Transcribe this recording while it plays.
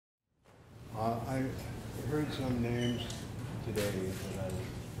I heard some names today that I'd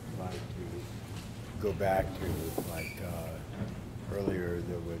like to go back to, like earlier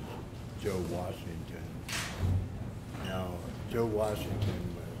there was Joe Washington. Now, Joe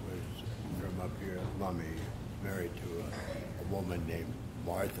Washington was from up here at Lummi, married to a woman named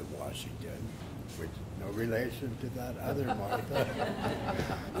Martha Washington, which no relation to that other Martha.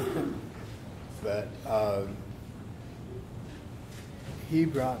 But he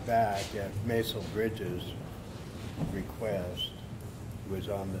brought back at Mason Bridges' request, who was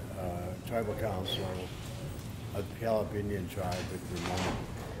on the tribal council of the Puyallup Indian tribe with Ramona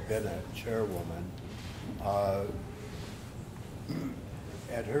Bennett, chairwoman.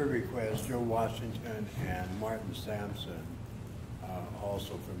 At her request, Joe Washington and Martin Sampson,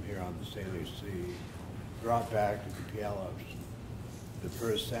 also from here on the Salish Sea, brought back to the Puyallups the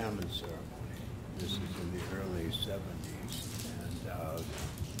first salmon ceremony. This is in the early 70s.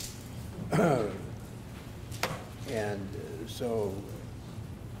 And so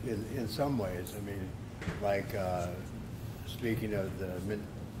in some ways, I mean, like speaking of the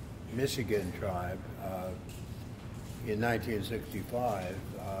Michigan tribe, in 1965,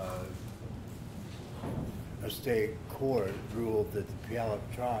 a state court ruled that the Puyallup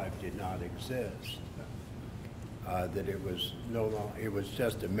tribe did not exist, that it was no longer, it was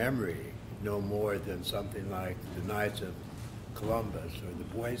just a memory, no more than something like the Knights of Columbus or the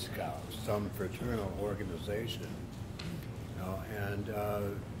Boy Scouts, some fraternal organization, you know, and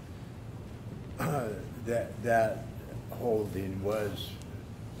that holding was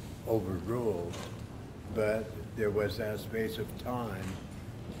overruled, but there was that space of time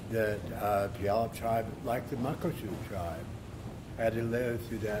that Puyallup tribe, like the Muckleshoot tribe, had to live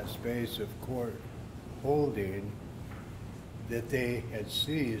through that space of court holding that they had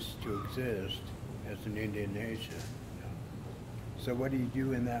ceased to exist as an Indian nation. So what do you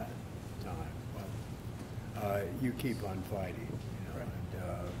do in that time? Well, you keep on fighting.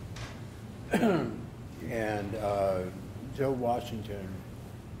 You know, and Joe Washington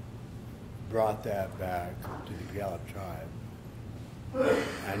brought that back to the Puyallup tribe.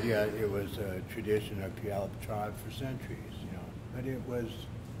 And yet it was a tradition of Puyallup tribe for centuries, you know, but it was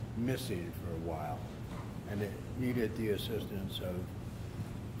missing for a while. And it needed the assistance of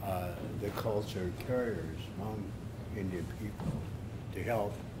the culture carriers among Indian people to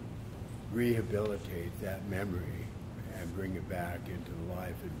help rehabilitate that memory and bring it back into the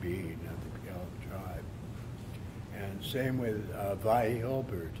life and being of the Puyallup tribe. And same with Vi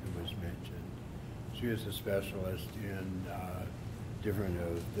Hilbert, who was mentioned. She is a specialist in different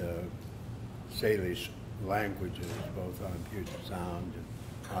of the Salish languages, both on Puget Sound and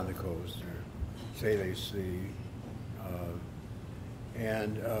on the coast, or Salish Sea.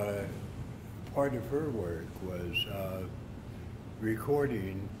 And part of her work was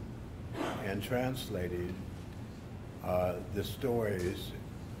recording and translating the stories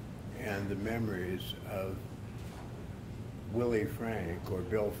and the memories of Willie Frank, or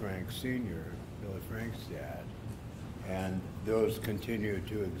Bill Frank Sr., Billy Frank's dad. And those continue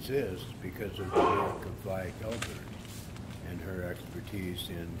to exist because of the work of Vi Hilbert and her expertise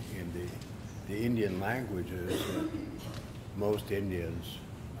in the Indian languages that most Indians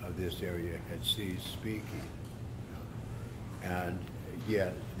of this area had ceased speaking. And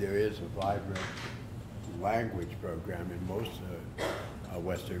yet there is a vibrant language program in most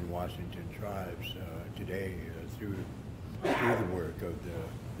Western Washington tribes today through the work of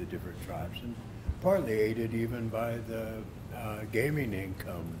the different tribes, and partly aided even by the gaming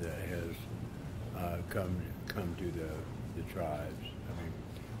income that has come to the tribes. I mean,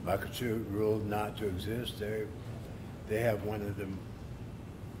 Muckleshoot ruled not to exist. They have one of them.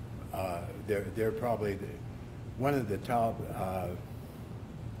 They're probably one of the top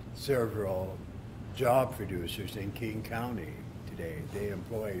several job producers in King County today. They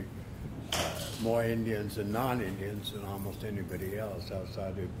employ more Indians and non-Indians than almost anybody else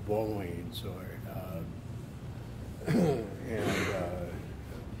outside of Bowlings or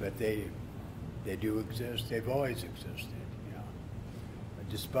but they do exist. They've always existed, you know,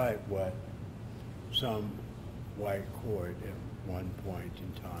 despite what some white court at one point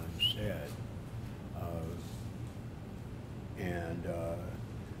in time said.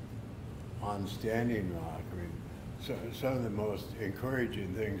 On Standing Rock, I mean, so some of the most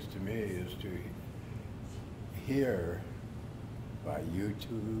encouraging things to me is to hear by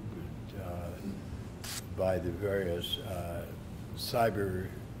YouTube and by the various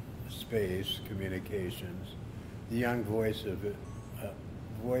cyberspace communications, the young voices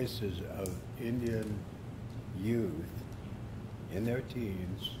of Indian youth in their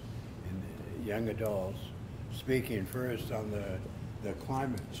teens, and young adults, speaking first on the the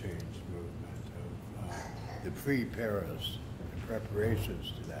climate change movement, of the pre-Paris and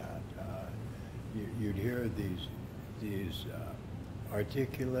preparations to that. You'd hear these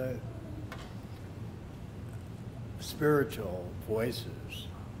articulate, spiritual voices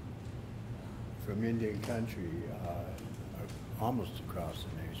from Indian country, almost across the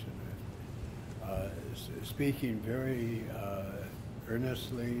nation, speaking very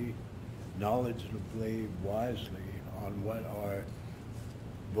earnestly, knowledgeably, wisely on what are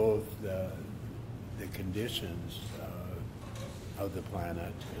both the conditions of the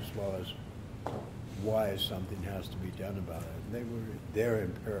planet as well as why something has to be done about it. And they were there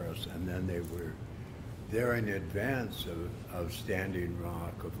in Paris, and then they were there in advance of Standing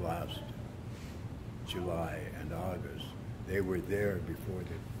Rock of last July and August. They were there before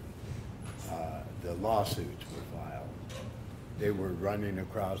the lawsuits were filed. They were running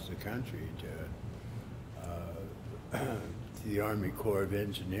across the country to the Army Corps of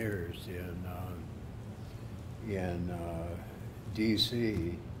Engineers in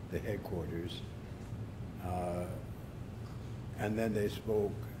D.C., the headquarters, and then they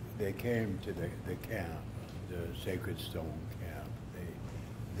came to the camp, the Sacred Stone camp.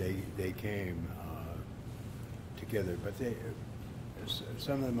 They came together, but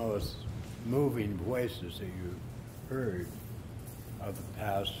some of the most moving voices that you heard of the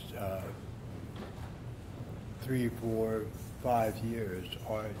past 3, 4, 5 years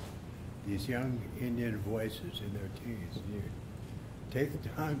are these young Indian voices in their teens. You take the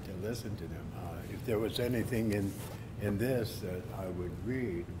time to listen to them. If there was anything in this that I would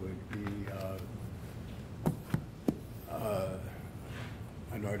read, would be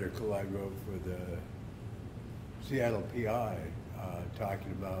an article I wrote for the Seattle PI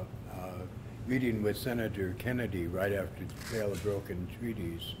talking about meeting with Senator Kennedy right after the sale of broken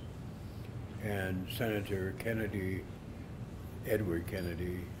treaties, and Senator Kennedy, Edward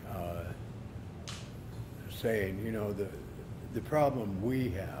Kennedy, saying, you know, the problem we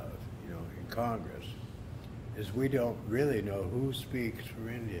have, you know, in Congress is we don't really know who speaks for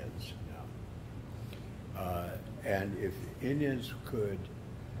Indians now. And if Indians could,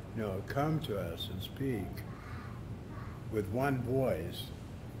 you know, come to us and speak with one voice,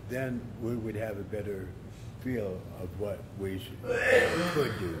 then we would have a better feel of what we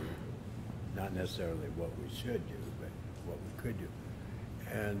could do. Not necessarily what we should do, but what we could do.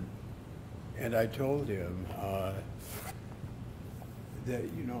 And I told him that,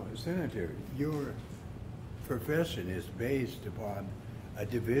 you know, Senator, your profession is based upon a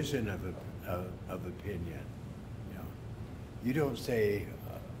division of opinion. You know, you don't say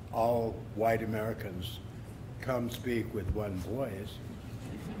all white Americans come speak with one voice.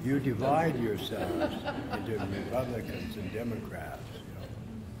 You divide yourselves into Republicans and Democrats.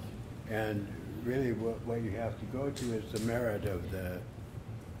 You know? And really what you have to go to is the merit of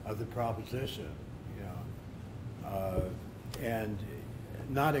the proposition, you know, and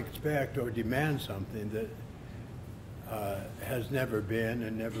not expect or demand something that has never been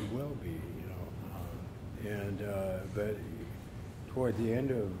and never will be, you know. But toward the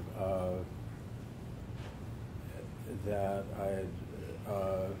end of that, I had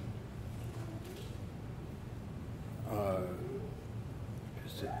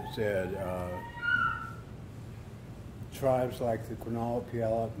said tribes like the Quinault,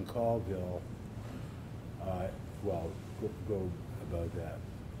 Puyallup, and Colville, well, go about that.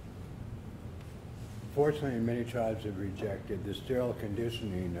 Fortunately, many tribes have rejected the sterile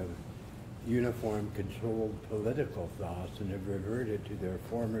conditioning of uniform, controlled political thoughts and have reverted to their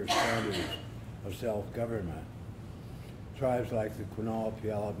former standards of self-government. Tribes like the Quinault,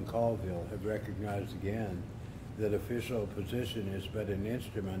 Puyallup, and Colville have recognized again that official position is but an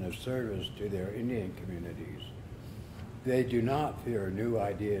instrument of service to their Indian communities. They do not fear new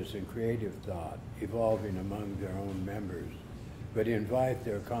ideas and creative thought evolving among their own members, but invite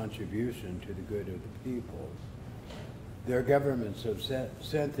their contribution to the good of the people. Their governments have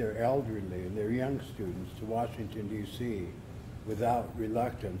sent their elderly and their young students to Washington, D.C. without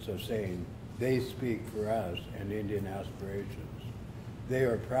reluctance of saying, they speak for us and Indian aspirations. They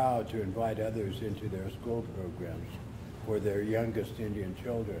are proud to invite others into their school programs for their youngest Indian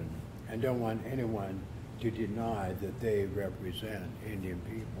children and don't want anyone to deny that they represent Indian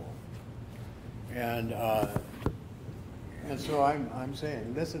people. And so I'm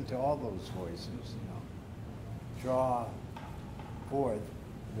saying, listen to all those voices, you know. Draw forth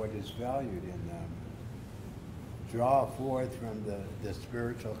what is valued in them. Draw forth from the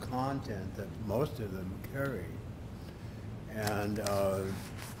spiritual content that most of them carry. And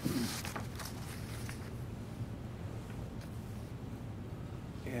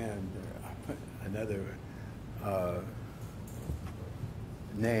another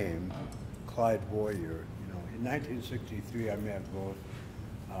name, Clyde Boyer. In 1963, I met both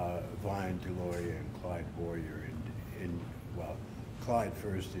Vine Delory and Clyde Boyer well, Clyde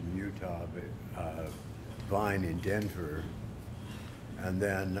first in Utah, but Vine in Denver. And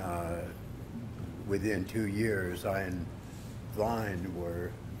then within 2 years, I and Vine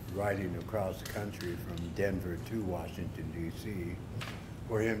were riding across the country from Denver to Washington, D.C.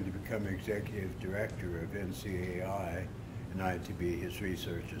 for him to become executive director of NCAI and I to be his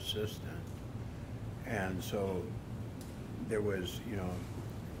research assistant. And so there was,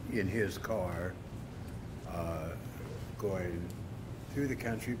 in his car, going through the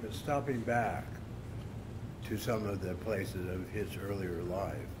country, but stopping back to some of the places of his earlier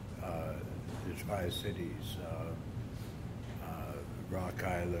life, the Tri-Cities, Rock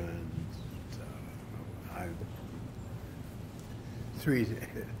Island,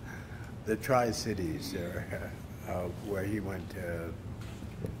 the Tri-Cities there, where he went to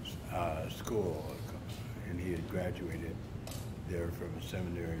school, and he had graduated there from a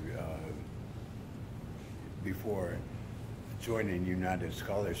seminary before joining United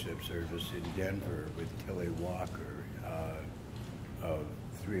Scholarship Service in Denver with Tilly Walker of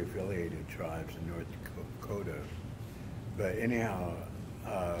 3 affiliated tribes in North Dakota. But anyhow,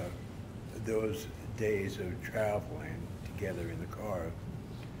 those days of traveling together in the car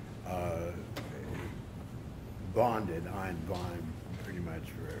bonded I and Vine pretty much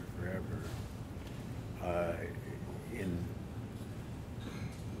forever. In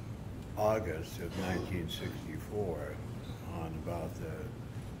August of 1964, on about the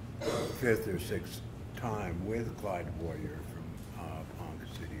 5th or 6th time with Clyde Boyer from Ponca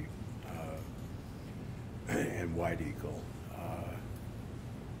City and White Eagle,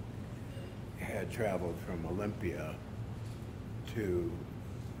 had traveled from Olympia to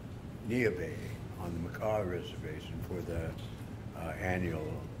Neobay on the Macaw Reservation for the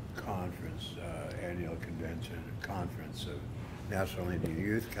annual conference, annual conference of National Indian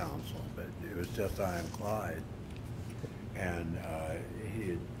Youth Council, but it was just I and Clyde. And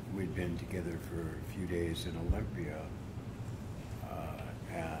we'd been together for a few days in Olympia,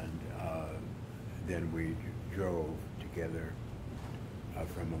 and then we drove together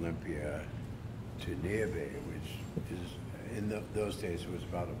from Olympia to Neobay, which is, in those days, it was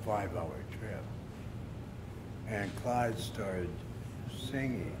about a 5-hour trip. And Clyde started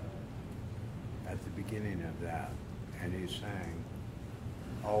singing at the beginning of that, and he sang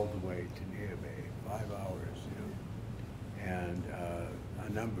all the way to Neobay, 5 hours, and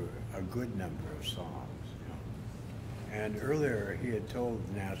a good number of songs, And earlier he had told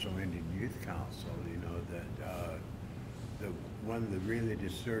the National Indian Youth Council, that one of the really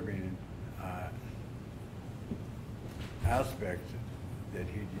disturbing aspects that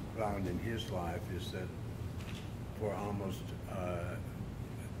he found in his life is that for almost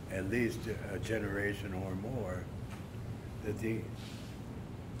at least a generation or more, that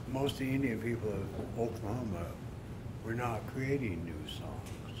most of the Indian people of Oklahoma were not creating new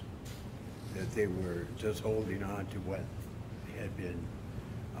songs, that they were just holding on to what had been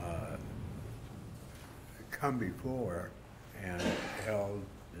come before and held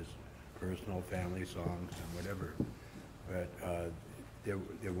as personal family songs and whatever. But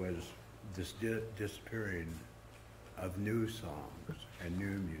there was this disappearing of new songs and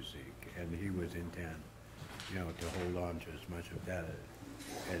new music, and he was intent, to hold on to as much of that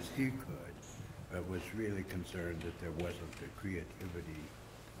as he could, but was really concerned that there wasn't the creativity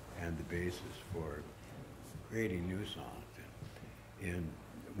and the basis for creating new songs. In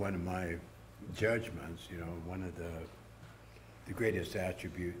one of my judgments, one of the greatest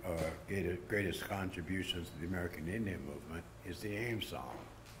attribute or greatest contributions to the American Indian movement is the AIM song,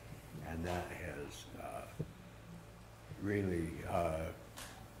 and that has really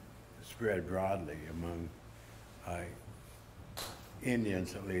spread broadly among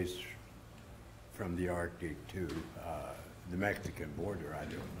Indians, at least from the Arctic to the Mexican border. I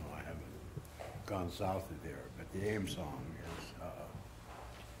don't know, I haven't gone south of there, but the AIM song has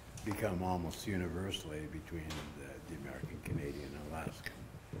become almost universally between the American, Canadian, and Alaskan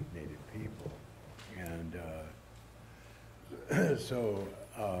Native people. And so,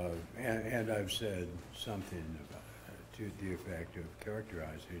 and I've said something about, to the effect of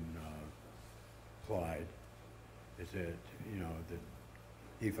characterizing Clyde, is that, that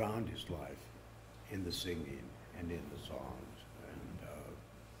he found his life in the singing and in the songs,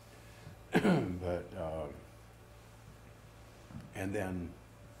 and and then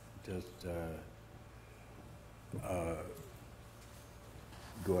just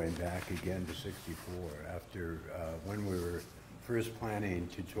going back again to '64, after when we were first planning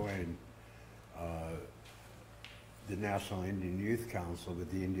to join the National Indian Youth Council with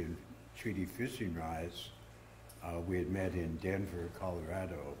the Indian Treaty Fishing Rights. We had met in Denver,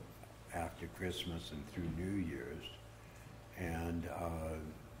 Colorado after Christmas and through New Year's, and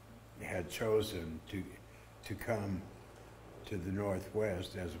had chosen to come to the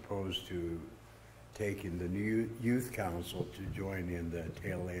Northwest as opposed to taking the new Youth Council to join in the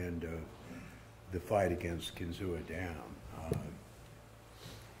tail end of the fight against Kinzua Dam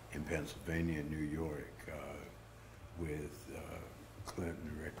in Pennsylvania and New York with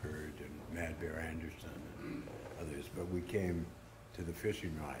Clinton Rickard and Mad Bear Anderson and others. But we came to the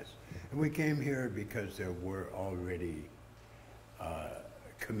fishing rights. And we came here because there were already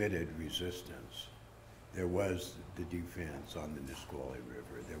committed resistance. There was the defense on the Nisqually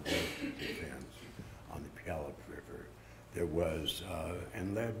River. There was the defense on the Puyallup River. There was,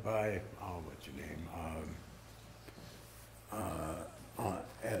 and led by, what's your name?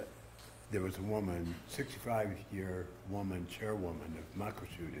 There was a woman, 65-year woman, chairwoman of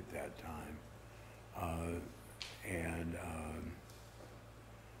Muckleshoot at that time.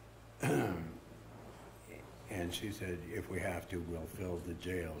 And she said, if we have to, we'll fill the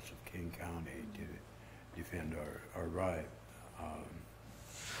jails of King County to defend our right.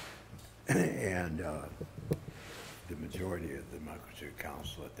 And the majority of the Muckleshoot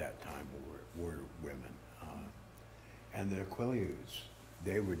Council at that time were women. And the Quileutes,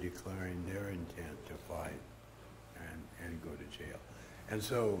 they were declaring their intent to fight and go to jail. And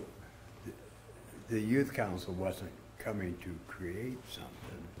so the Youth Council wasn't coming to create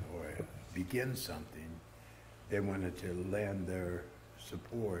something or begin something. They wanted to lend their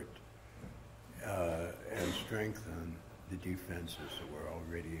support and strengthen the defenses that were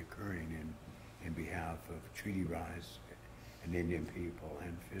already occurring in behalf of treaty rights and Indian people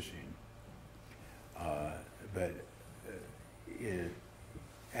and fishing.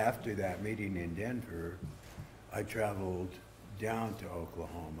 After that meeting in Denver, I traveled down to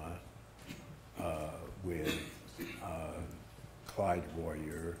Oklahoma with Clyde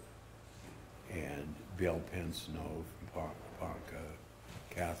Warrior and Bill Pensnow from Ponca,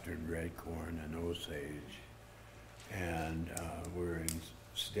 Catherine Redcorn and Osage, and we were in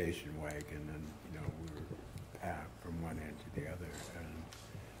station wagon, and we were packed from one end to the other.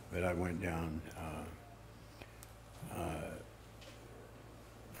 But I went down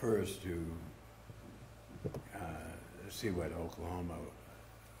first to see what Oklahoma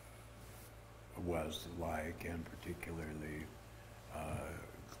was like, and particularly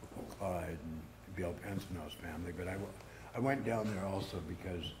Clyde and Bill Pensnow's family. But I went down there also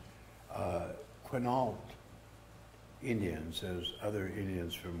because Quinault Indians, as other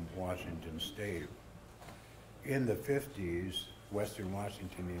Indians from Washington State, in the 50s, Western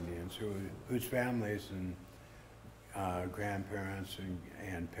Washington Indians, whose families and grandparents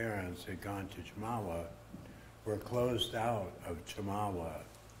and parents had gone to Chemawa, were closed out of Chemawa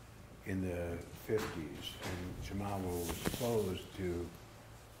in the 50s. And Chemawa was closed to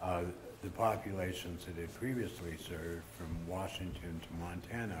the populations that had previously served from Washington to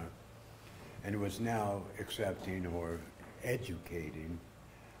Montana, and was now accepting or educating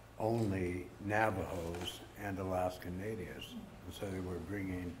only Navajos and Alaskan Natives. And so they were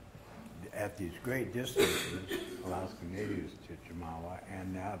bringing, at these great distances, Alaskan Natives to Chemawa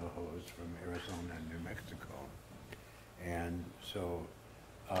and Navajos from Arizona and New Mexico. And so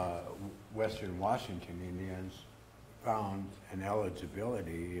Western Washington Indians found an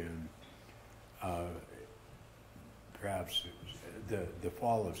eligibility in perhaps the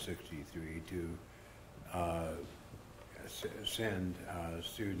fall of '63 to send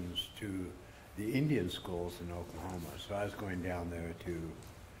students to the Indian schools in Oklahoma. So I was going down there to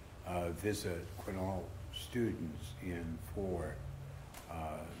visit Quinault students in 4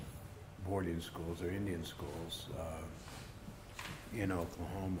 boarding schools or Indian schools in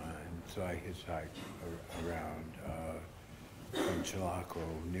Oklahoma. And so I hitchhiked around from Chilocco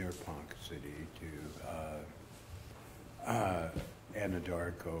near Ponca City to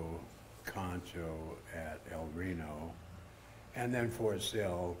Anadarko, Concho at El Reno, and then Fort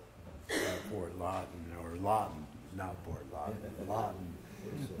Sill, Fort Lawton, or Lawton, not Fort Lawton, Lawton,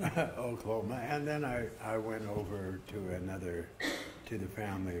 Oklahoma. And then I went over to the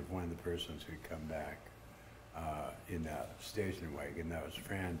family of one of the persons who'd come back in that station wagon. That was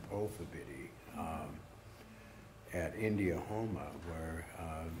Fran Pofabitty at Indiahoma, where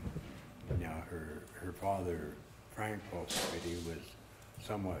now her father, Frank Pofabitty, was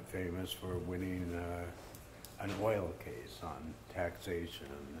somewhat famous for winning an oil case on taxation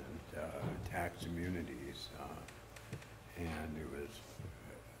and tax immunities, and it was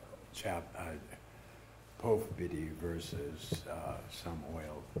Pofabitty versus some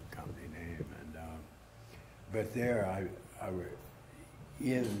oil company name, and but there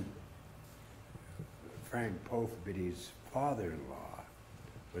in Frank Pofbitty's father-in-law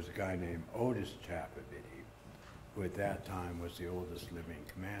was a guy named Otis Chapabitty, who at that time was the oldest living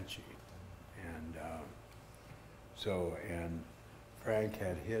Comanche. And and Frank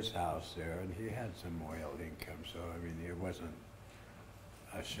had his house there, and he had some oil income, so I mean, it wasn't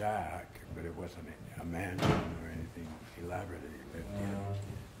a shack, but it wasn't a mansion or anything elaborate that he lived in.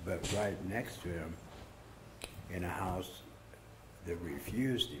 But right next to him, in a house that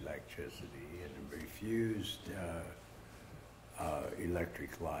refused electricity and refused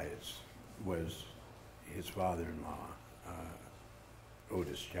electric lights, was his father-in-law,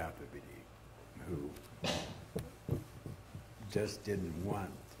 Otis Chapabitty, who just didn't want,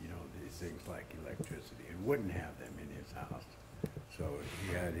 these things like electricity and wouldn't have them in his house. So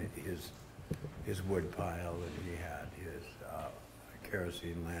he had his wood pile, and he had his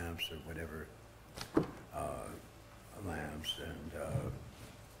kerosene lamps or whatever lamps,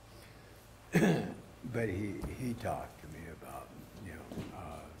 and but he talked to me about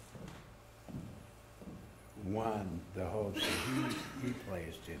one, the hopes that he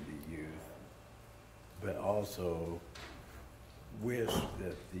placed into youth, but also wished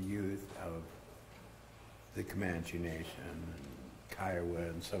that the youth of the Comanche Nation and Kiowa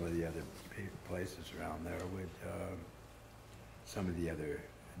and some of the other places around there would, some of the other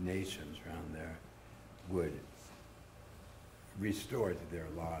nations around there would restore to their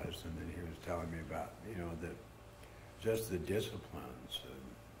lives. And then he was telling me about, that just the disciplines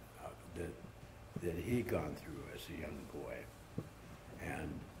that he'd gone through as a young boy.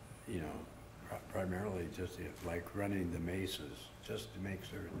 And, primarily just like running the mesas, just to make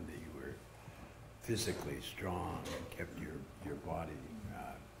certain that you were physically strong and kept your body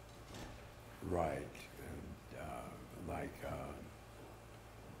right, and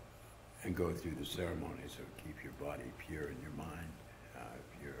and go through the ceremonies of keep your body pure and your mind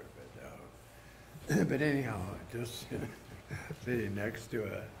pure. But anyhow, just sitting next to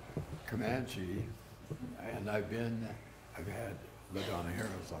a Comanche, and I've had LaDonna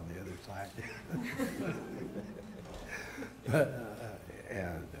Harris on the other side.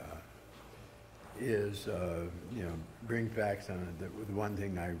 Bring back some of the one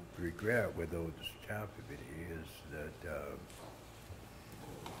thing I regret with Otis Chapabitty is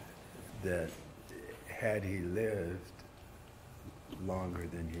that had he lived longer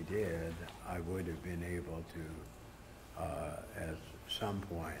than he did, I would have been able to, at some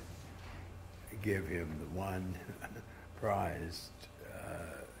point, give him the one prized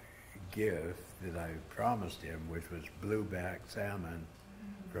gift that I promised him, which was blueback salmon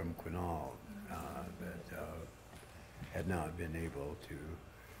from Quinault, but had not been able to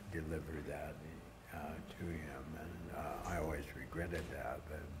deliver that to him, and I always regretted that,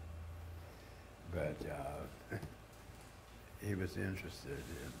 but he was interested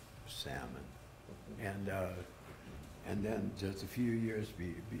in salmon, and then just a few years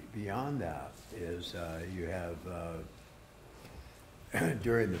beyond that is you have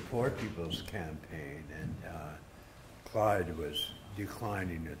during the Poor People's Campaign, and Clyde was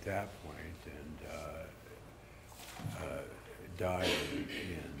declining at that point, and died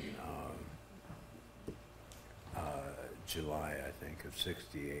in July, I think, of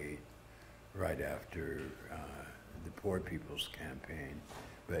 '68, right after the Poor People's Campaign.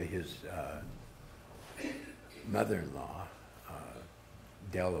 But his mother-in-law,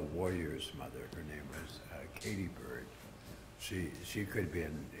 Della Warrior's mother, her name was Katie Bird. She could have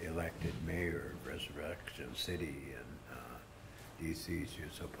been elected mayor of Resurrection City in D.C. She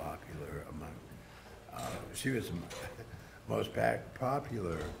was so popular among, she was the most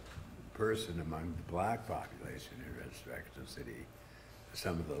popular person among the black population in Resurrection City.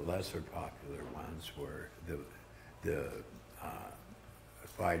 Some of the lesser popular ones were the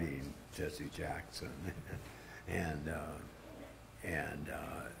fighting Jesse Jackson and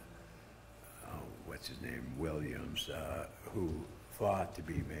what's his name, Williams, who fought to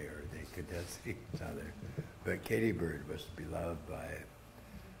be mayor. They contested each other. But Katie Bird was beloved by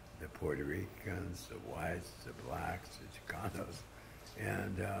the Puerto Ricans, the whites, the blacks, the Chicanos,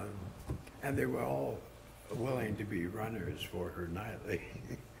 and they were all willing to be runners for her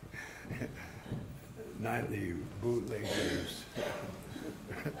nightly bootleggers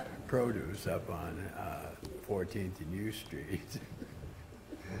produce up on 14th and U Street.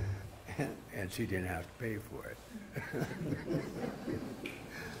 And she didn't have to pay for it.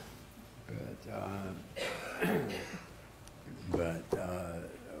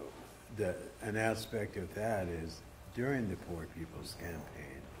 An aspect of that is during the Poor People's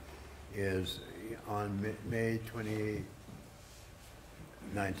Campaign is on May 28,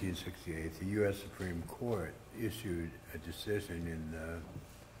 1968, the U.S. Supreme Court issued a decision in the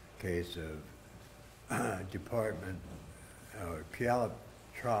case of Department, Puyallup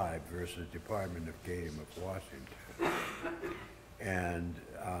Tribe versus Department of Game of Washington. And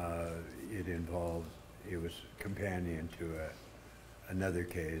it was companion to another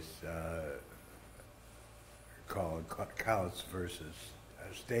case called Couts versus,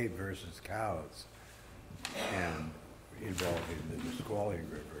 State versus Couts, and involving the Nisqually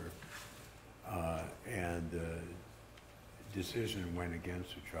River. And the decision went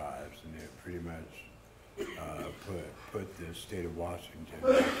against the tribes, and it pretty much put the state of Washington in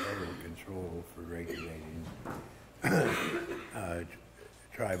total control for regulating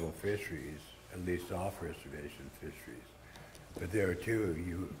tribal fisheries, at least off-reservation fisheries. But there are two.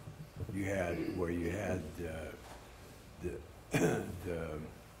 You had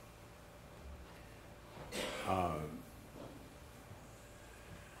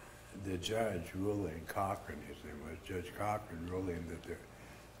the judge ruling, Cochran, his name was Judge Cochran, ruling that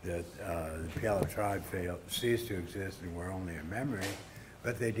the Puyallup tribe ceased to exist and were only a memory,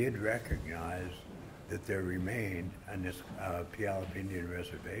 but they did recognize that there remained a Puyallup Indian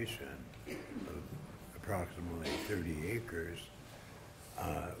reservation of approximately 30 acres,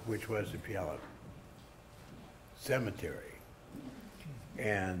 which was the Puyallup Cemetery.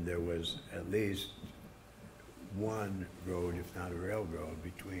 And there was at least one road, if not a railroad,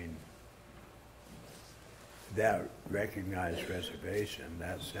 between that recognized reservation,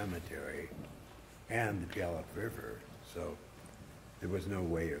 that cemetery, and the Puyallup River. So there was no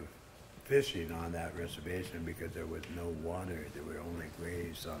way of fishing on that reservation because there was no water. There were only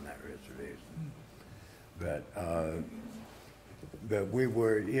graves on that reservation. But we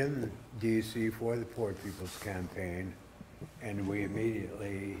were in D.C. for the Poor People's Campaign, and we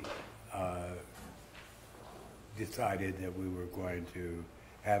immediately decided that we were going to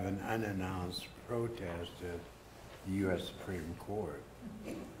have an unannounced protest at the U.S. Supreme Court.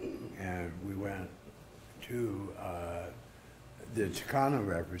 And we went to the Chicano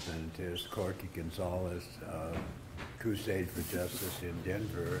representatives, Corky Gonzalez, Crusade for Justice in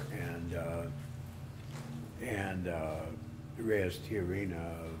Denver, and Reyes Tiarina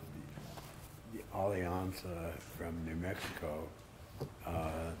of the Alianza from New Mexico,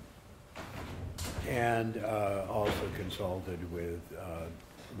 and also consulted with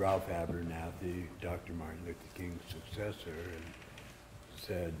Ralph Abernathy, Dr. Martin Luther King's successor, and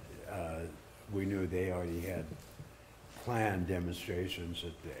said we knew they already had planned demonstrations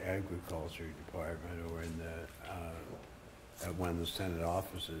at the Agriculture Department or in at one of the Senate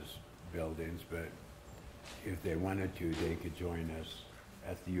offices buildings, but if they wanted to, they could join us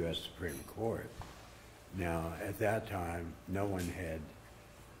at the U.S. Supreme Court. Now, at that time, no one had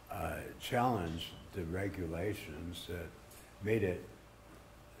challenged the regulations that made it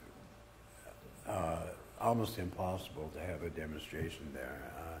almost impossible to have a demonstration there.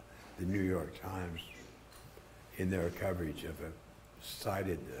 The New York Times, in their coverage of it,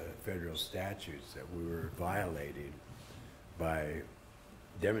 cited the federal statutes that we were violating by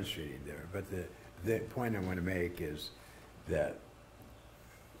demonstrating there. But the point I want to make is that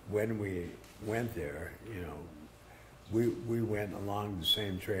when we went there, you know, we went along the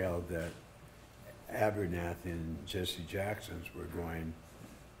same trail that Abernathy and Jesse Jackson's were going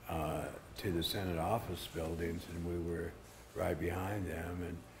to the Senate office buildings, and we were right behind them.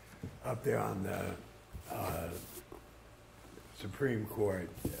 And up there on the Supreme Court,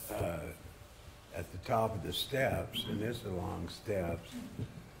 at the top of the steps, and there's the long steps,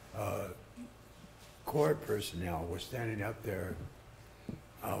 court personnel were standing up there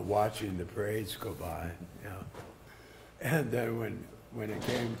watching the parades go by, you know. And then when it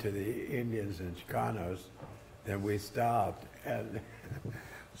came to the Indians and Chicanos, then we stopped and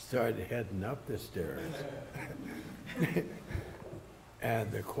started heading up the stairs.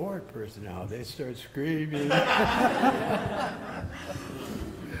 And the court personnel, they started screaming.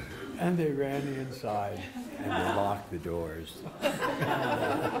 And they ran inside and they locked the doors.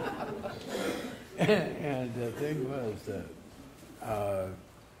 And the thing was that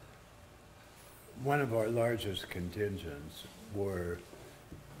one of our largest contingents were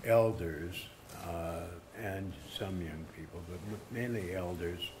elders and some young people, but mainly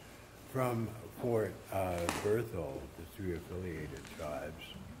elders from Fort Berthold, the three affiliated tribes.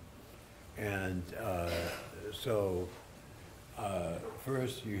 And so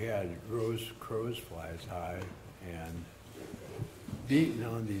first you had crow's flies high and beating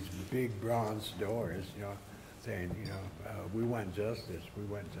on these big bronze doors, you know, saying, you know, we want justice, you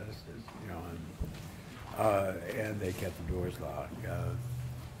know, and they kept the doors locked.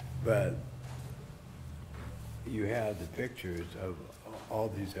 But you had the pictures of all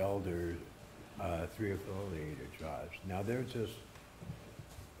these elders three affiliated tribes. Now they're just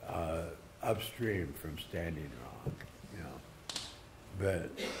upstream from Standing Rock, you know, but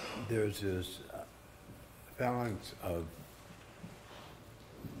there's this phalanx of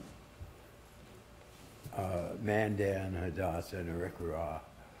Mandan, Hadassah, and Arikara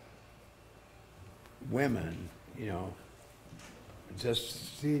women, you know,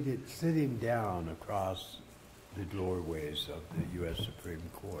 just sitting down across the doorways of the U.S. Supreme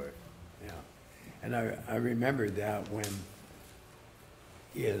Court. Yeah. And I remember that when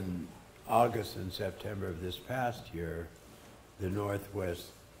in August and September of this past year, the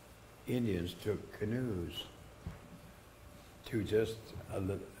Northwest Indians took canoes to just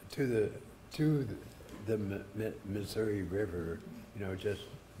to the Missouri River, you know, just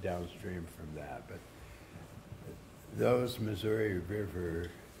downstream from that. But those Missouri River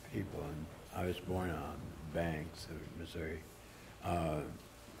people, and I was born on banks of Missouri,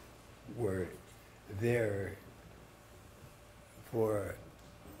 were there for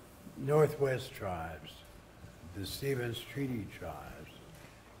Northwest tribes, the Stevens Treaty tribes,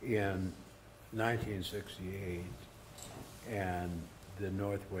 in 1968, and the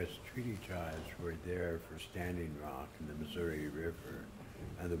Northwest Treaty tribes were there for Standing Rock and the Missouri River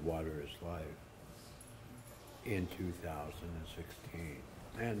and the Water is Life in 2016.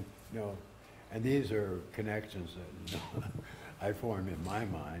 And, you know, and these are connections that I form in my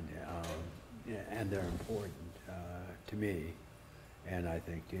mind, and they're important to me, and I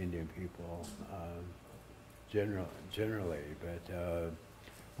think to Indian people generally. But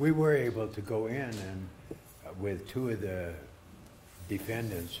we were able to go in and with two of the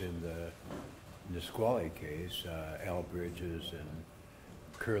defendants in the Nisqually case, Al Bridges and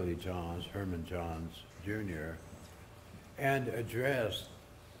Curly Johns, Herman Johns Jr., and addressed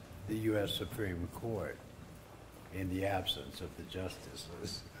the U.S. Supreme Court in the absence of the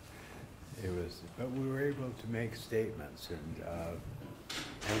justices. But we were able to make statements,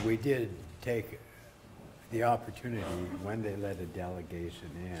 and we did take the opportunity when they let a delegation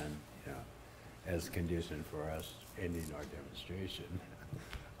in, you know, as condition for us ending our demonstration.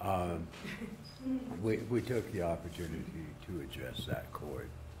 We took the opportunity to address that court.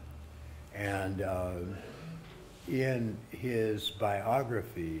 And in his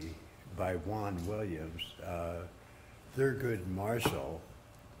biography by Juan Williams, Thurgood Marshall,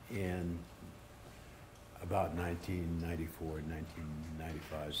 in about 1994,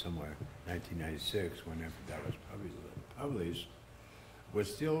 1995, somewhere, 1996, whenever that was published,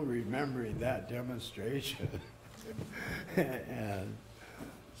 was still remembering that demonstration and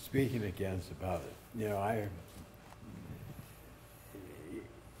speaking against about it. You know,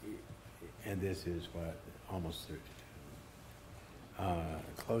 and this is what, almost 30,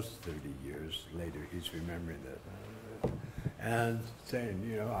 close to 30 years later, he's remembering that. And saying,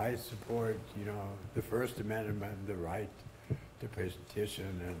 you know, I support, you know, the First Amendment, the right to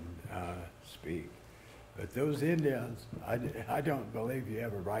petition and speak. But those Indians, I don't believe you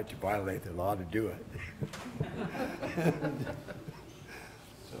have a right to violate the law to do it.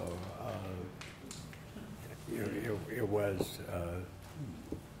 So, you know, it was,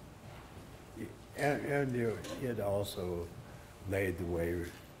 and it also laid the way,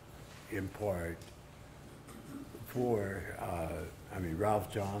 in part, for, I mean,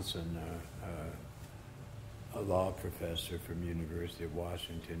 Ralph Johnson, a law professor from University of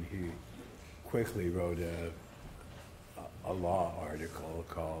Washington, he quickly wrote a law article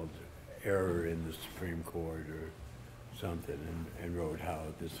called Error in the Supreme Court or something, and wrote how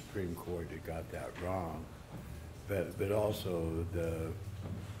the Supreme Court had got that wrong. But also the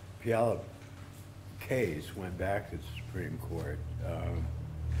Puyallup case went back to the Supreme Court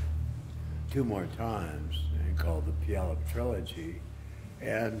two more times, and called the Puyallup Trilogy,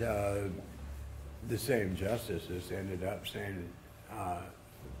 and the same justices ended up saying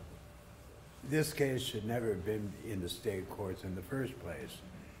this case should never have been in the state courts in the first place,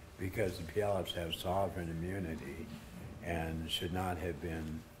 because the Puyallups have sovereign immunity and should not have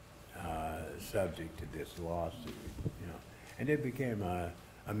been subject to this lawsuit. You know, and it became a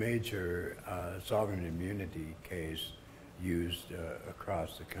major sovereign immunity case used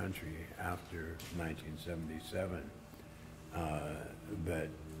across the country after 1977, but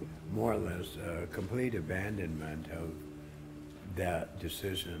more or less complete abandonment of that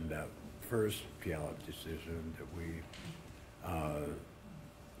decision, that first Puyallup decision that we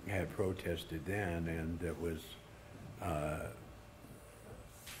had protested then, and that was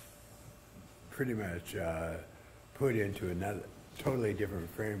pretty much put into another totally different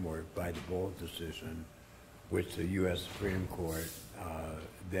framework by the Bolt decision, which the U.S. Supreme Court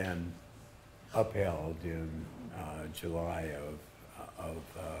then upheld in July of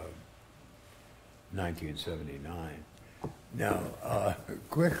 1979. Now,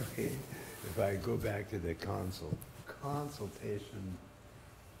 quickly, if I go back to the consultation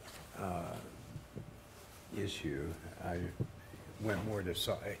issue, I went more to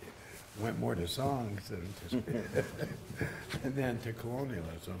songs than to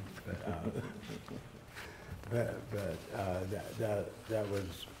colonialism. But that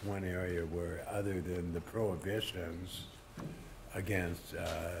was one area where, other than the prohibitions against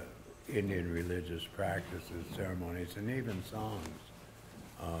Indian religious practices, ceremonies, and even songs.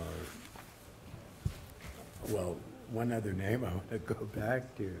 Well, one other name I want to go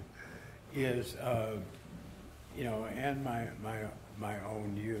back to is, and my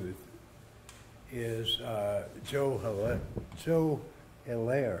own youth, is Joe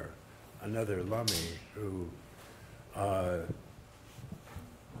Hilaire, another Lummi who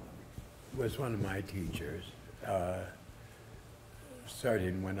was one of my teachers,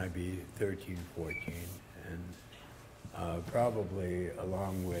 starting when I'd be 13, 14, and probably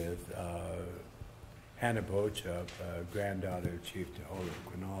along with Hannah Bochup, granddaughter of Chief Tehola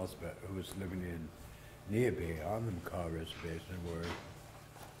Quinals, who was living in Niabe on the Makah Reservation, were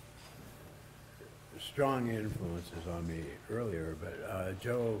strong influences on me earlier. But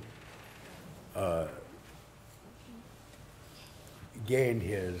Joe gained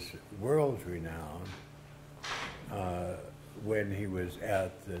his world renown when he was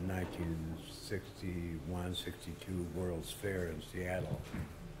at the 1961-62 World's Fair in Seattle,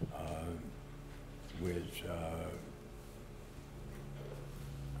 which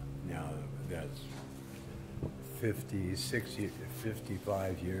now that's 50, 60,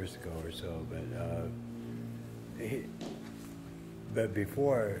 55 years ago or so, but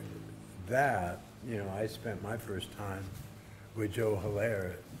before that, I spent my first time with Joe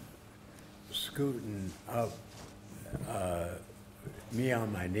Hilaire scooting up, me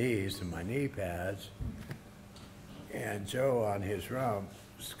on my knees and my knee pads, and Joe on his rump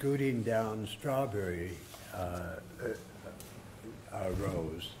scooting down strawberry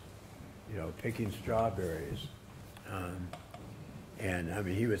rows, picking strawberries. And I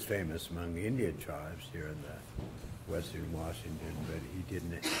mean, he was famous among the Indian tribes here in the Western Washington, but he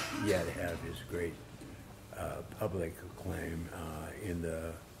didn't yet have his great public acclaim in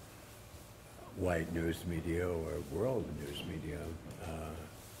the white news media or world news media.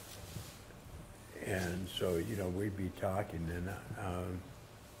 And so, we'd be talking,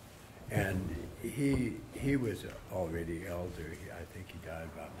 and he was already elder. I think he died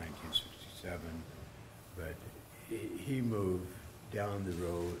about 1967, but he moved down the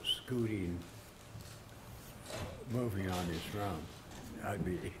road, scooting, moving on his rump. I'd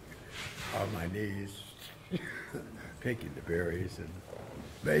be on my knees, picking the berries.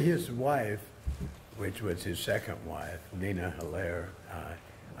 But his wife, which was his second wife, Lena Hilaire,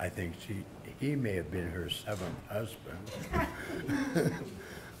 I think he may have been her seventh husband.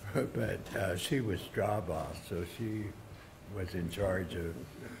 But she was straw boss, so she was in charge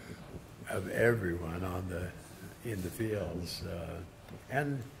of everyone in the fields,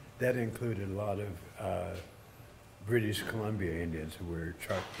 and that included a lot of British Columbia Indians who were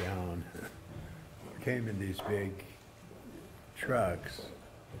trucked down, came in these big trucks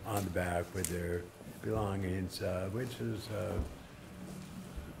on the back with their belongings, which is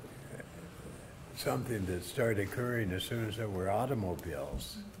something that started occurring as soon as there were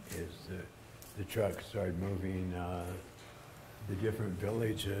automobiles. The trucks started moving the different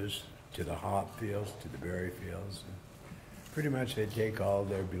villages to the hop fields, to the berry fields. And pretty much they take all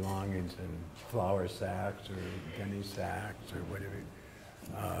their belongings in flour sacks or penny sacks or whatever,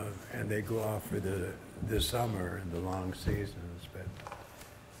 and they go off for the summer and the long seasons.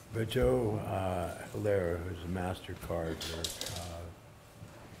 But Joe Hilaire, who's a master carver,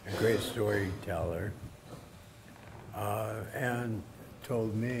 a great storyteller, and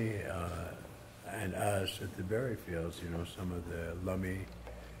told me and us at the berry fields, some of the Lummi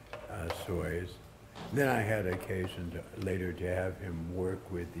stories. Then I had occasion later to have him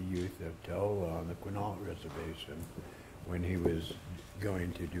work with the youth of Tehola on the Quinault Reservation when he was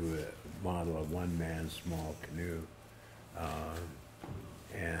going to do a model of one-man small canoe,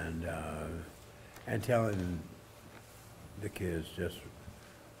 and telling the kids just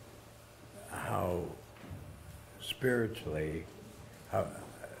how spiritually, how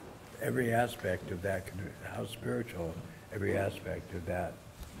every aspect of that canoe, how spiritual every aspect of that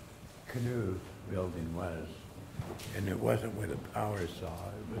canoe building was. And it wasn't with a power saw,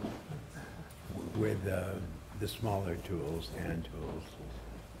 it was with the smaller tools, hand tools,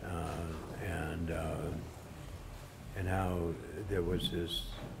 and how there was this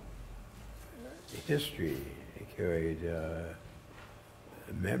history carried,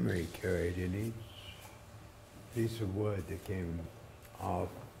 memory carried in each piece of wood that came off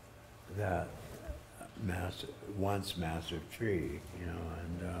that once massive tree, you know,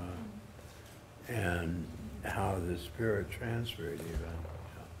 and how the spirit transferred even,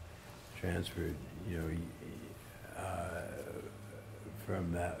 transferred, you know,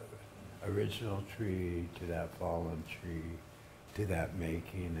 from that original tree to that fallen tree to that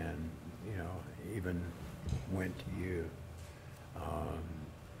making, and, you know, even went to you.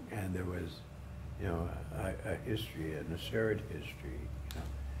 And there was, you know, a history and a shared history,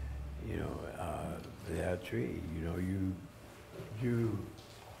 that tree, you know, you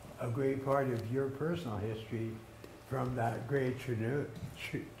a great part of your personal history from that great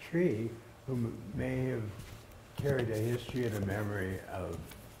tree who may have carried a history and a memory of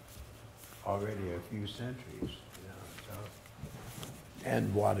already a few centuries, you know, so.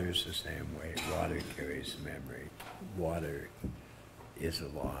 And water's the same way. Water carries memory. Water is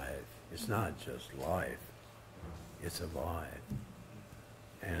alive. It's not just life, it's alive.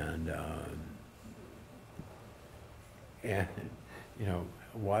 And you know,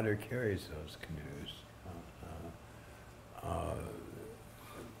 water carries those canoes.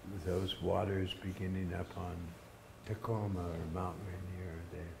 Those waters beginning up on Tacoma or Mount Rainier,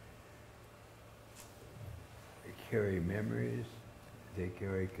 they carry memories, they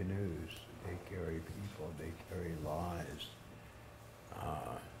carry canoes, they carry people, they carry lives.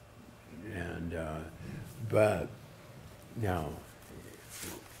 But now,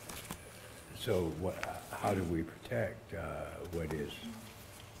 so how do we protect what is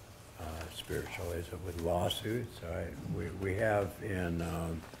spiritualism with lawsuits? We have in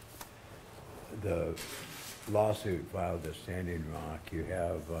the lawsuit filed at Standing Rock, you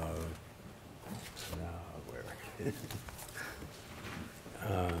have,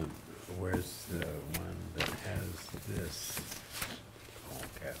 where's the one that has this?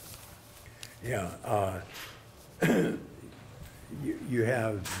 Okay. Yeah, you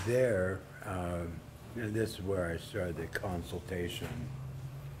have there, and this is where I started the consultation.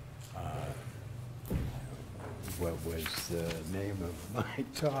 What was the name of my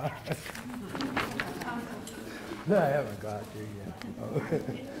talk? No, I haven't got to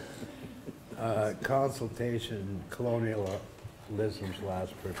yet. Consultation, Colonialism's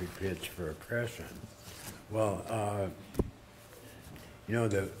Last Perfect Pitch for Oppression. Well, you know,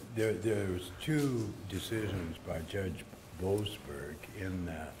 there was two decisions by Judge Boasberg in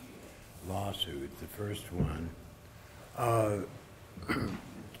that lawsuit. The first one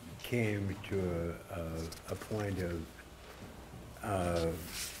came to a point of,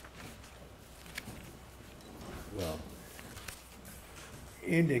 well,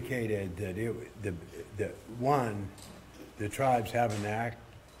 indicated that the tribes haven't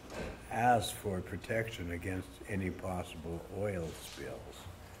asked for protection against any possible oil spills.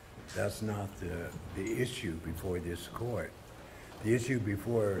 That's not the issue before this court. The issue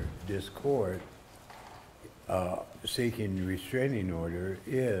before this court, seeking restraining order,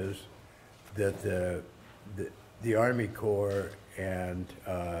 is that the Army Corps and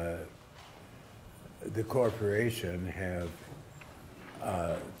the corporation have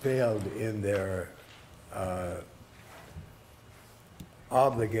failed in their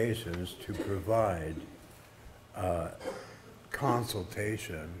obligations to provide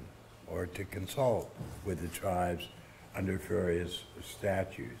consultation or to consult with the tribes under various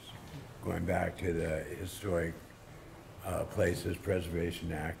statutes, going back to the Historic Places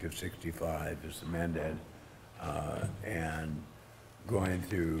Preservation Act of '65 as amended, and going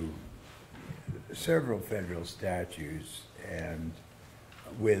through several federal statutes, and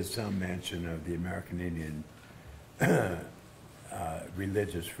with some mention of the American Indian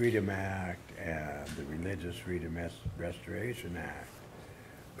Religious Freedom Act and the Religious Freedom Restoration Act.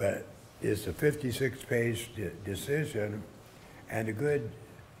 But it's a 56-page decision, and a good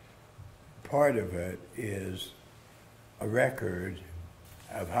part of it is a record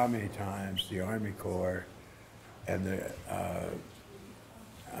of how many times the Army Corps and the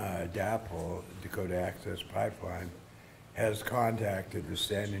DAPL, Dakota Access Pipeline, has contacted the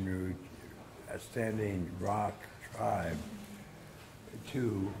Standing Rock tribe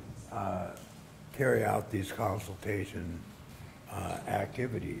to carry out these consultation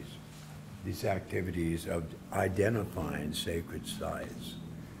activities, these activities of identifying sacred sites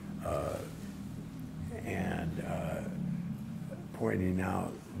and pointing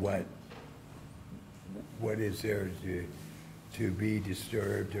out what is there to be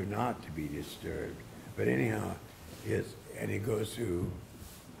disturbed or not to be disturbed. But anyhow, it goes through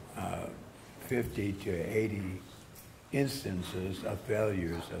 50 to 80 instances of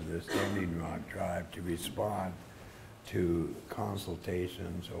failures of the Standing Rock tribe to respond to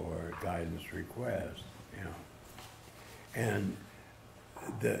consultations or guidance requests, you know. And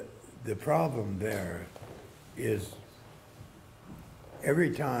the problem there is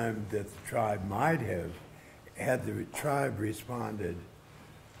every time that the tribe might have had the tribe responded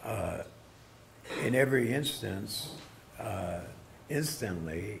in every instance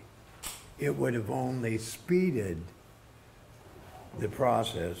instantly, it would have only speeded the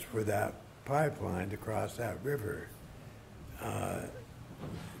process for that pipeline to cross that river.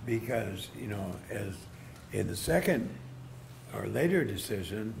 Because, you know, as in the second or later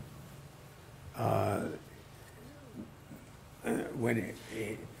decision, when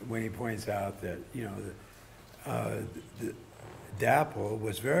he points out that, you know, the DAPL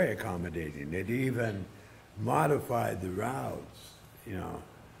was very accommodating. It even modified the routes, you know,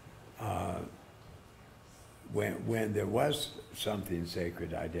 when there was something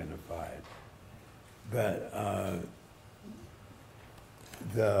sacred identified. But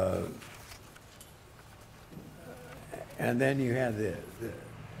and then you had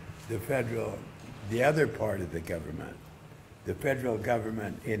the federal, the other part of the government, the federal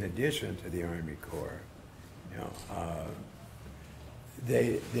government in addition to the Army Corps, you know,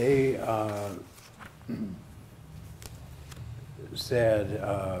 they said,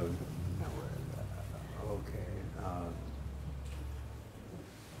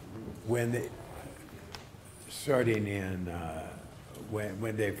 when they, starting in,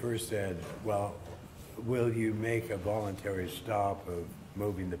 when they first said, well, will you make a voluntary stop of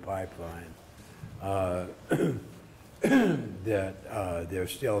moving the pipeline? That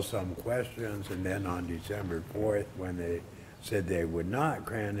there's still some questions, and then on December 4th, when they said they would not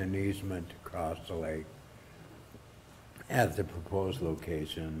grant an easement to cross the lake at the proposed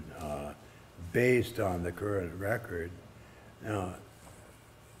location based on the current record. Now,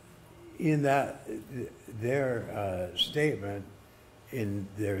 in that, their statement, in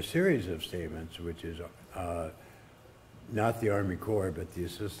their series of statements, which is not the Army Corps, but the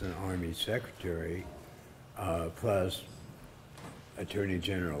Assistant Army Secretary, plus Attorney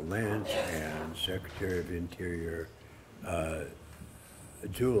General Lynch and Secretary of Interior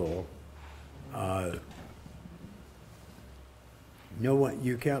Jewell, no one,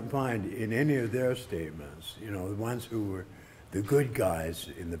 you can't find in any of their statements, you know, the ones who were the good guys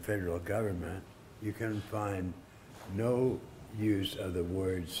in the federal government, you can find no use of the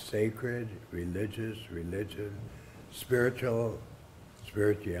words sacred, religious, religion, spiritual,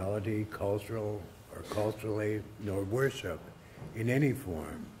 spirituality, cultural, or culturally, nor worship in any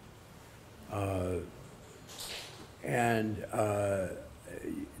form.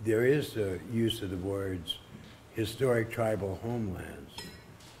 There is the use of the words historic tribal homelands,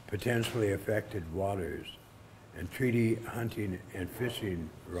 potentially affected waters, and treaty hunting and fishing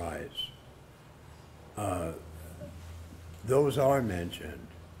rights. Those are mentioned,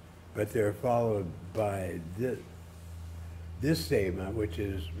 but they're followed by this statement, which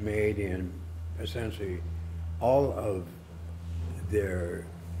is made in essentially all of their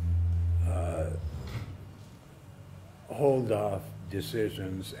hold-off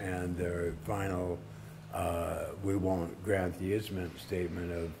decisions and their final we won't grant the easement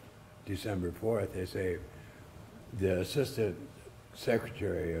statement of December 4th. They say the Assistant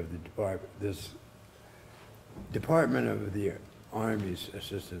Secretary of the Department of the Army's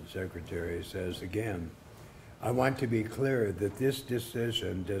Assistant Secretary says again, I want to be clear that this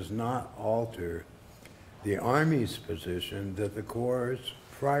decision does not alter the Army's position that the Corps'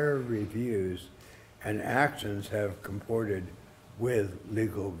 prior reviews and actions have comported with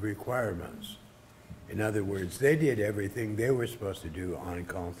legal requirements. In other words, they did everything they were supposed to do on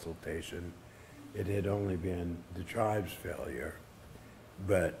consultation. It had only been the tribe's failure.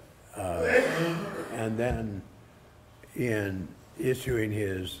 But, and then in issuing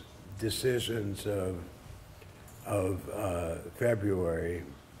his decisions of February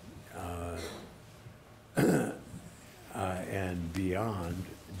and beyond,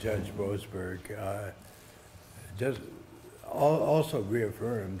 Judge Boasberg also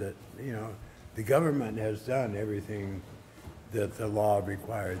reaffirmed that, you know, the government has done everything that the law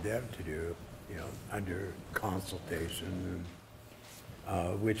required them to do, you know, under consultation,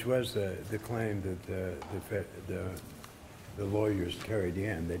 and, which was the claim that the lawyers carried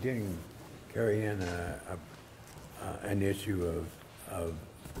in. They didn't carry in an issue of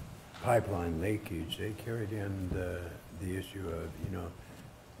pipeline leakage. They carried in the issue of, you know,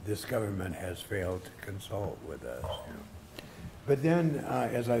 this government has failed to consult with us. You know. But then,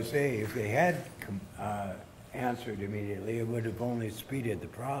 as I say, if they had answered immediately, it would have only speeded the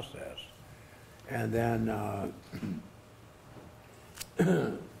process. And then,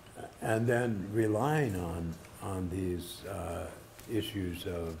 and then relying on these issues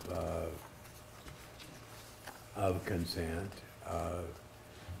of consent.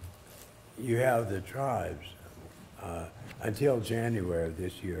 You have the tribes. Until January of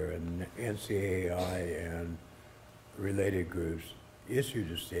this year, and NCAI and related groups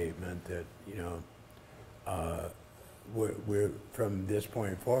issued a statement that, we're from this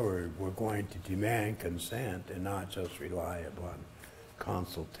point forward, we're going to demand consent and not just rely upon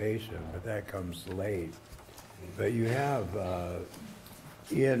consultation, but that comes late. But you have,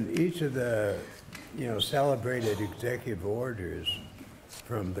 in each of the, celebrated executive orders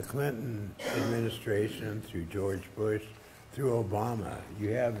from the Clinton administration through George Bush through Obama, you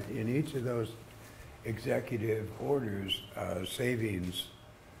have in each of those executive orders savings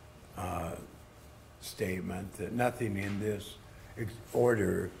statement that nothing in this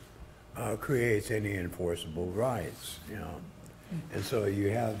order creates any enforceable rights, And so you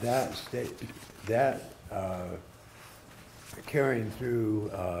have that carrying through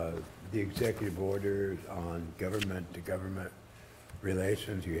the executive order on government-to-government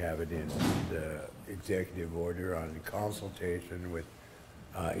relations. You have it in the executive order on consultation with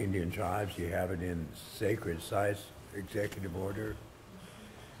Indian tribes. You have it in sacred sites executive order.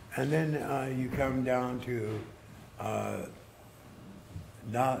 And then you come down to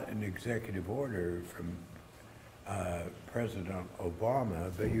not an executive order from President Obama,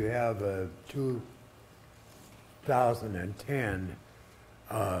 but you have a 2010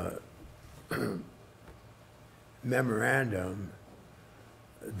 memorandum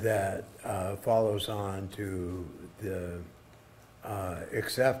that follows on to the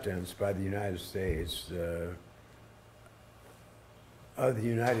acceptance by the United States of the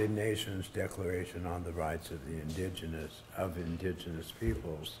United Nations Declaration on the Rights of the Indigenous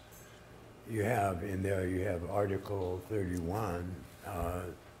Peoples. You have in there, you have Article 31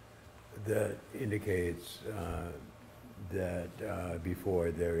 that indicates that before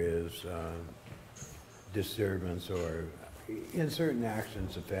there is disturbance or in certain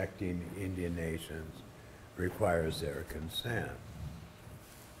actions affecting Indian nations requires their consent.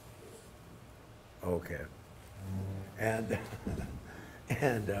 Okay. And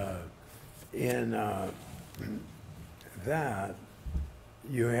in that,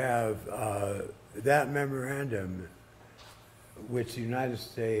 you have that memorandum, which the United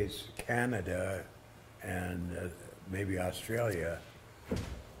States, Canada, and maybe Australia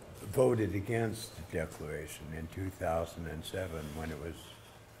voted against the declaration in 2007 when it was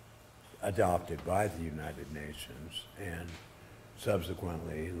adopted by the United Nations, and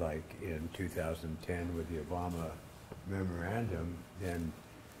subsequently, like in 2010 with the Obama memorandum, then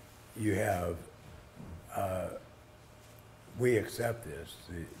you have, we accept this.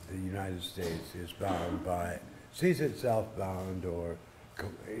 The United States is bound by, sees itself bound or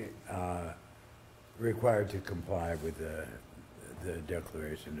required to comply with the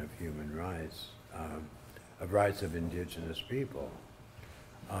Declaration of Human Rights, of Rights of Indigenous People.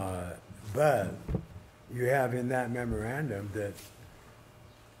 But you have in that memorandum that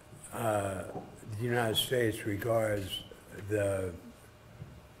the United States regards the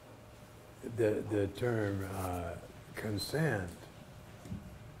term consent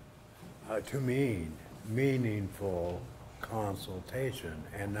to mean meaningful consultation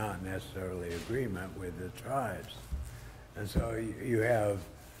and not necessarily agreement with the tribes. And so you have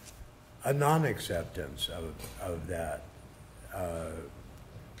a non-acceptance of that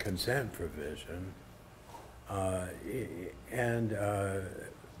consent provision, and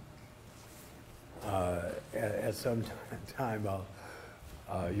at some time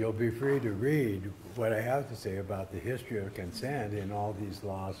you'll be free to read what I have to say about the history of consent in all these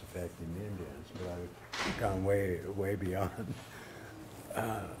laws affecting Indians, but I've gone way beyond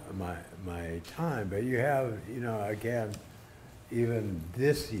my time. But you have, again, even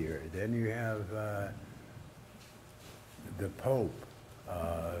this year, then you have the Pope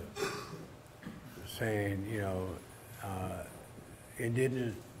saying,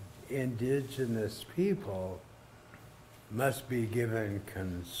 indigenous people must be given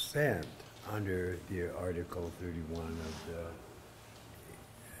consent under the Article 31 of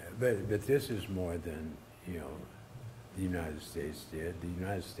the, but this is more than, the United States did. The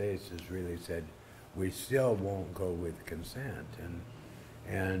United States has really said, we still won't go with consent.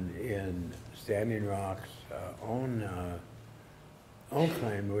 And in Standing Rock's own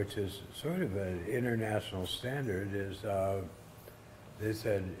claim, which is sort of an international standard, is they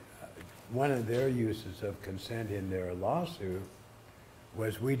said one of their uses of consent in their lawsuit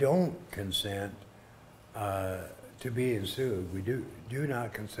was, we don't consent to being sued. We do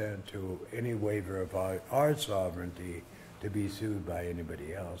not consent to any waiver of our sovereignty to be sued by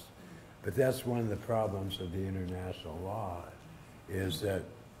anybody else. But that's one of the problems of the international law, is that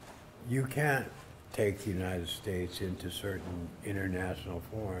you can't take the United States into certain international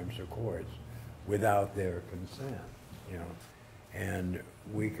forums or courts without their consent, you know. And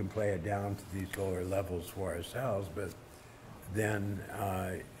we can play it down to these lower levels for ourselves, but then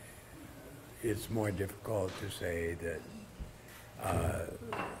it's more difficult to say that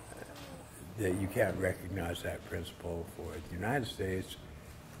you can't recognize that principle for the United States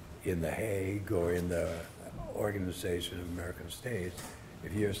in The Hague or in the Organization of American States.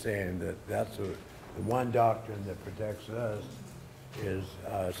 If you're saying that that's the one doctrine that protects us is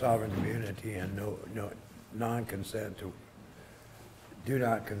sovereign immunity and no non-consent to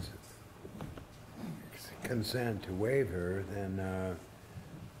consent to waiver, then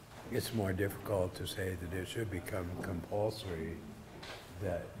it's more difficult to say that it should become compulsory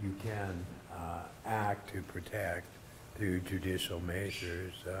that you can act to protect through judicial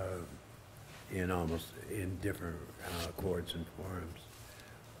measures in different courts and forums.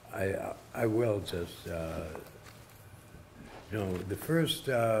 I will just the first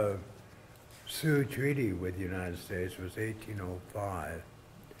Sioux Treaty with the United States was 1805,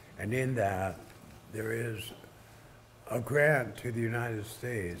 and in that there is a grant to the United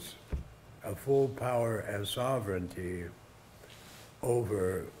States of full power and sovereignty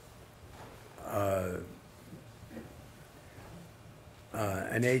over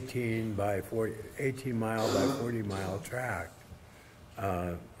an 18 mile by 40 mile tract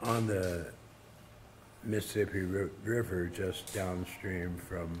on the Mississippi River, just downstream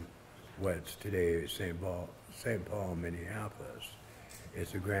from what's today St. Paul, Minneapolis.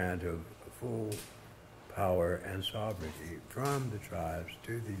 It's a grant of full power and sovereignty from the tribes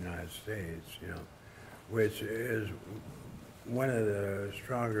to the United States, which is one of the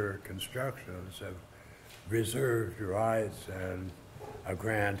stronger constructions of reserved rights and a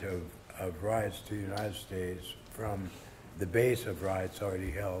grant of rights to the United States from the base of rights already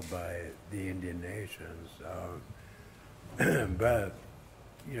held by the Indian nations. But,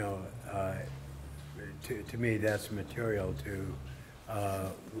 to me, that's material to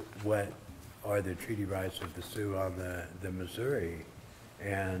what are the treaty rights of the Sioux on the Missouri,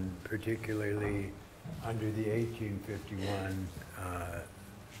 and particularly under the 1851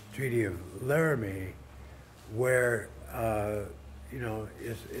 Treaty of Laramie, where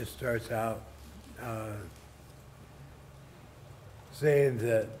it starts out saying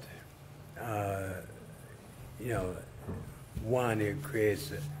that one, it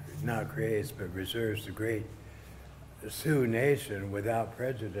but reserves the great Sioux nation without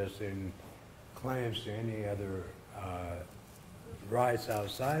prejudicing claims to any other rights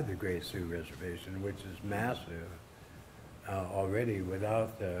outside the Great Sioux Reservation, which is massive already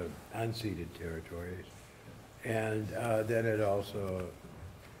without the unceded territories. And then it also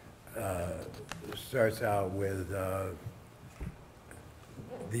starts out with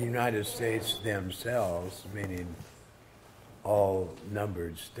the United States themselves, meaning all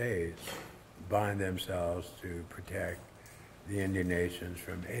numbered states, bind themselves to protect the Indian nations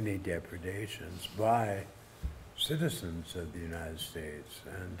from any depredations by citizens of the United States.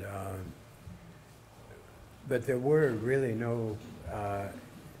 And but there were really no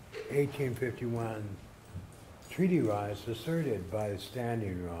 1851 treaty rights asserted by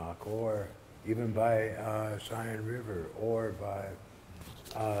Standing Rock, or even by Cheyenne River, or by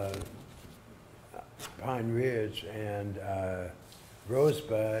Pine Ridge and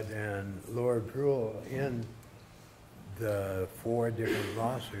Rosebud and Lord Brule in the 4 different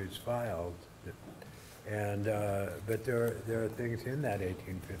lawsuits filed. And but there are things in that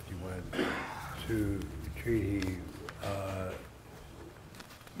 1851 treaty.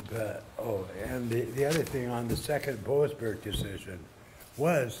 And the other thing on the second Boasberg decision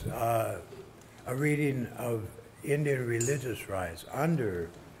was a reading of Indian religious rights under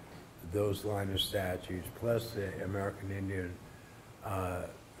those line of statutes, plus the American Indian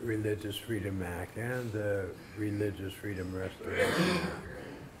Religious Freedom Act and the Religious Freedom Restoration Act.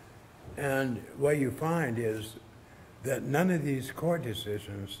 And what you find is that none of these court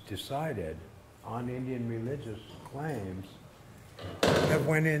decisions decided on Indian religious claims that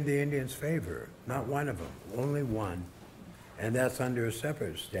went in the Indians' favor. Not one of them, only one. And that's under a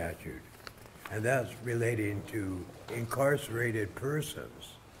separate statute. And that's relating to incarcerated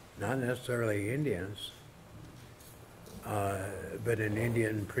persons, not necessarily Indians, but an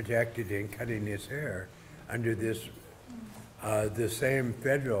Indian protected in cutting his hair under this, the same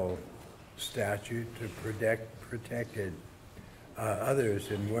federal statute to protected others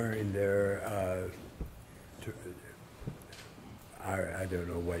in wearing their, I don't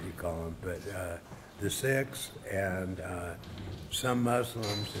know what you call them, but the Sikhs and some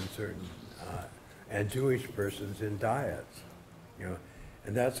Muslims in certain, and Jewish persons in diets,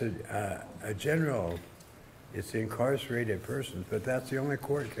 And that's a general, it's incarcerated persons, but that's the only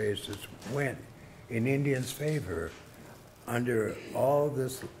court case that went in Indians' favor under all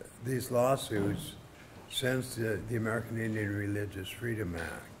these lawsuits since the American Indian Religious Freedom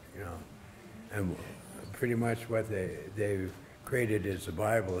Act, you know. And pretty much what they created as the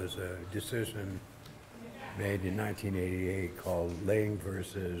Bible is a decision made in 1988 called Lang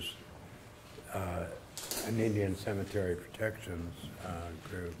versus an Indian Cemetery Protections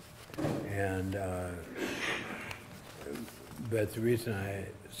group. And but the reason I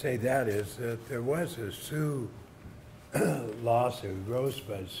say that is that there was a Sioux lawsuit,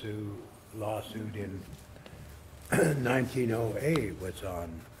 Rosebud Sioux lawsuit in 1908 was on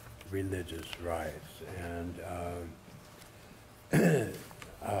religious rights, and it,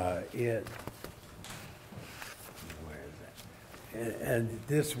 where is that? And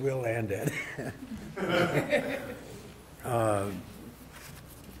this will end it.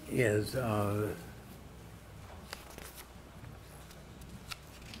 Is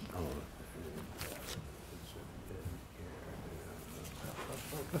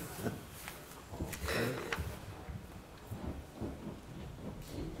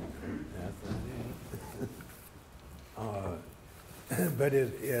but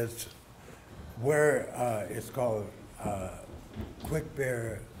it's where it's called Quick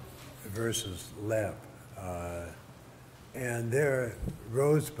Bear versus Lep, and their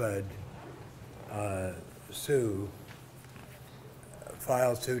Rosebud Sioux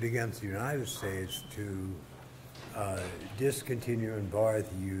filed suit against the United States to discontinue and bar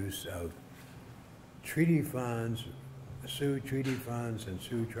the use of treaty funds, Sioux treaty funds and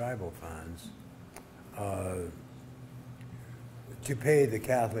Sioux tribal funds to pay the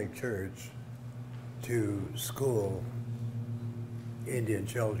Catholic Church to school Indian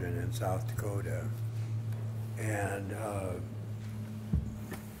children in South Dakota. And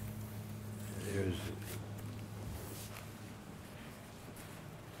there's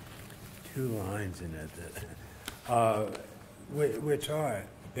 2 lines in it that, which are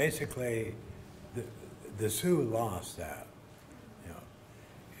basically the Sioux lost that, you know,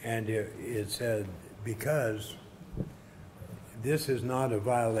 and it said because this is not a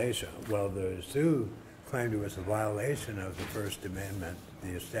violation. Well, the Sioux claimed it was a violation of the First Amendment,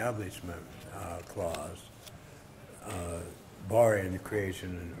 the Establishment Clause, barring the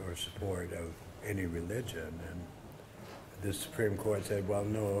creation or support of any religion. And the Supreme Court said, well,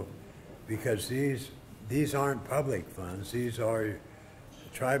 no, because these aren't public funds, these are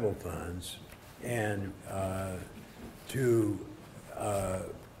tribal funds, and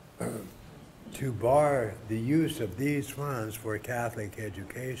to bar the use of these funds for Catholic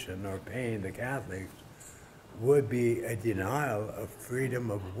education or paying the Catholics would be a denial of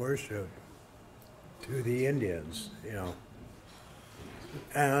freedom of worship to the Indians, you know.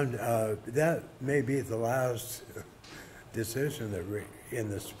 And that may be the last decision that in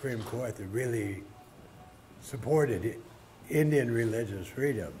the Supreme Court that really supported Indian religious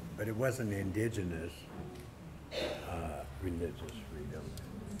freedom, but it wasn't indigenous religious freedom.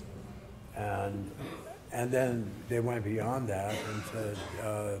 And then they went beyond that and said,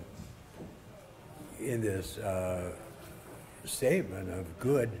 in this statement of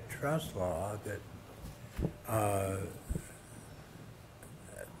good trust law, that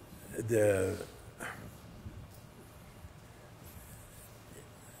the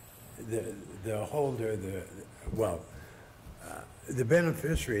holder, the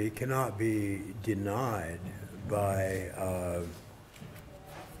beneficiary cannot be denied by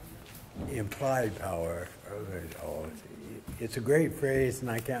implied power. Oh, it's a great phrase, and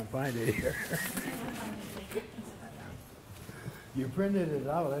I can't find it here. You printed it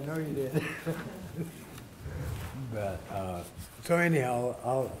out, I know you did. But so anyhow,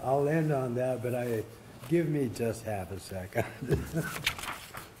 I'll end on that. But give me just half a second. And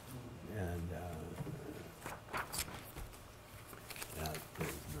that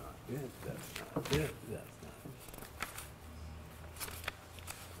is not it. That's not it. That's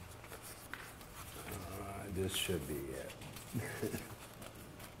this should be it.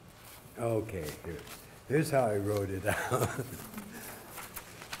 Okay, here's how I wrote it out.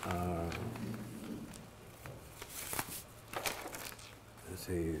 Let's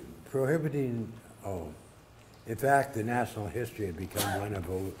see, prohibiting, in fact, the national history had become one of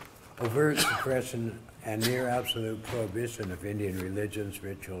overt suppression and near absolute prohibition of Indian religions,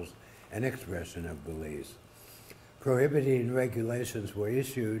 rituals, and expression of beliefs. Prohibiting regulations were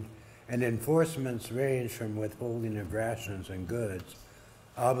issued and enforcements range from withholding of rations and goods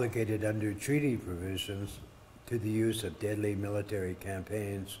obligated under treaty provisions to the use of deadly military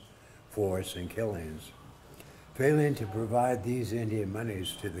campaigns, force, and killings. Failing to provide these Indian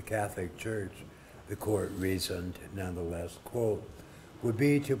monies to the Catholic Church, the court reasoned, nonetheless, quote, would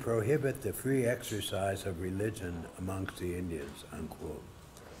be to prohibit the free exercise of religion amongst the Indians, unquote.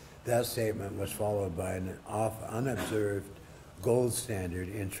 That statement was followed by an unobserved gold standard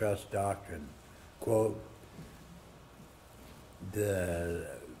in trust doctrine, quote,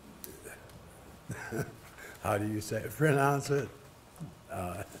 how do you say, pronounce it?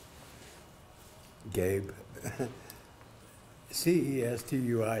 Gabe.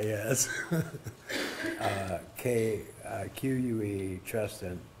 CESTUIS, QUE, trust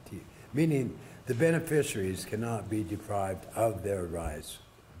and meaning the beneficiaries cannot be deprived of their rights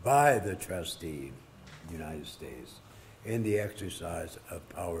by the trustee, United States, in the exercise of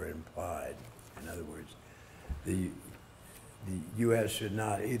power implied. In other words, the U.S. should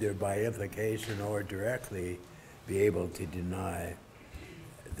not either by implication or directly be able to deny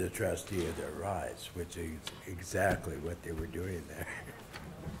the trustee of their rights, which is exactly what they were doing there.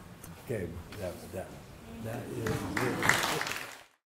 Okay, that is it.